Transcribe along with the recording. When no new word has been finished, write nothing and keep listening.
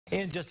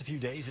In just a few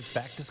days, it's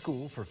back to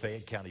school for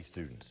Fayette County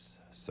students.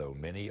 So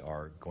many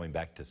are going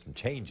back to some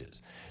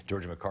changes.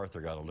 Georgia MacArthur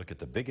got a look at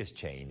the biggest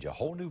change, a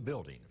whole new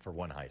building for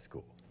one high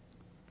school.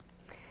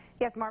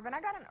 Yes, Marvin,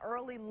 I got an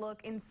early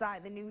look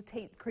inside the new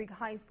Tates Creek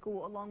High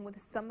School along with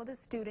some of the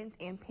students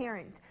and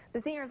parents.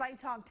 The seniors I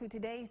talked to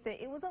today said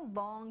it was a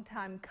long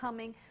time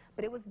coming,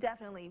 but it was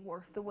definitely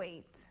worth the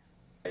wait.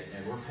 And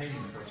we're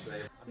painting the first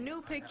day. New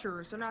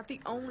pictures are not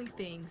the only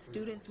thing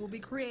students will be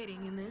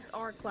creating in this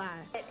art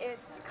class.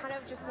 It's kind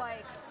of just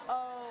like,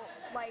 oh,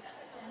 like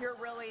you're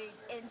really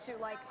into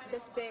like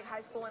this big high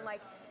school, and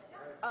like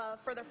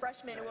for the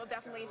freshmen it will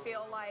definitely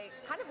feel like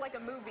kind of like a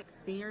movie.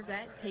 Seniors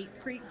at Tates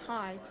Creek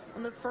High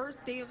on the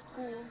first day of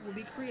school will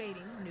be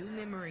creating new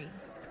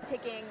memories.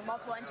 Taking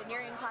multiple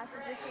engineering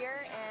classes this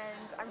year,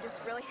 and I'm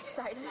just really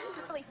excited.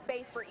 Really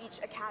space for each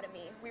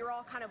academy. We were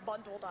all kind of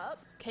bundled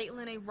up.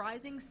 Caitlin, a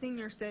rising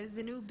senior, says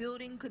the new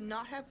building could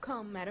not have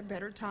come at a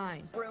better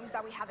time. Rooms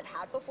that we haven't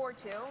had before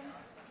too.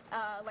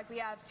 Like we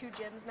have 2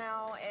 gyms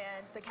now,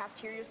 and the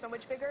cafeteria is so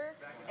much bigger.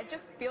 It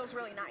just feels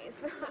really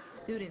nice.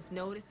 Students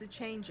notice the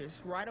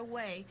changes right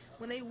away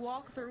when they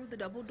walk through the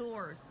double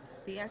doors.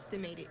 The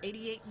estimated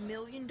 $88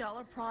 million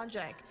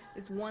project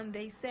is one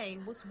they say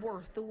was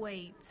worth the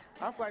wait.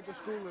 I feel like the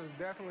school is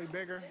definitely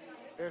bigger.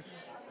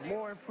 It's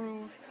more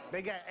improved.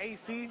 They got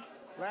AC.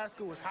 Last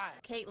school was hot.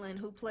 Caitlin,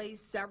 who plays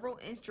several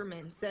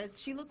instruments, says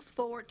she looks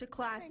forward to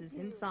classes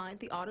inside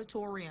the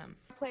auditorium.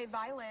 I play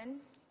violin,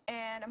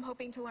 and I'm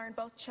hoping to learn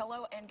both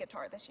cello and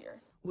guitar this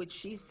year, which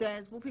she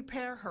says will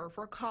prepare her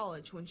for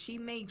college when she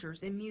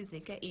majors in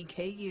music at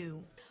EKU.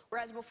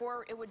 Whereas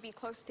before it would be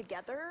close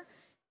together,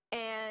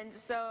 and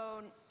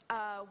so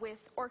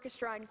with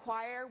orchestra and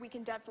choir we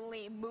can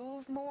definitely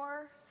move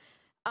more,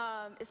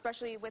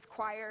 especially with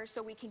choir,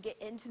 so we can get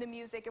into the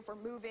music if we're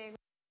moving.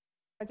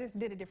 I just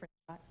did a different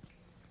shot.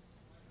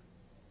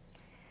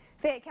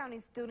 Fayette County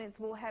students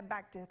will head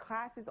back to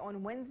classes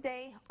on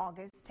Wednesday,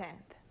 August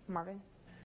 10th. Marvin?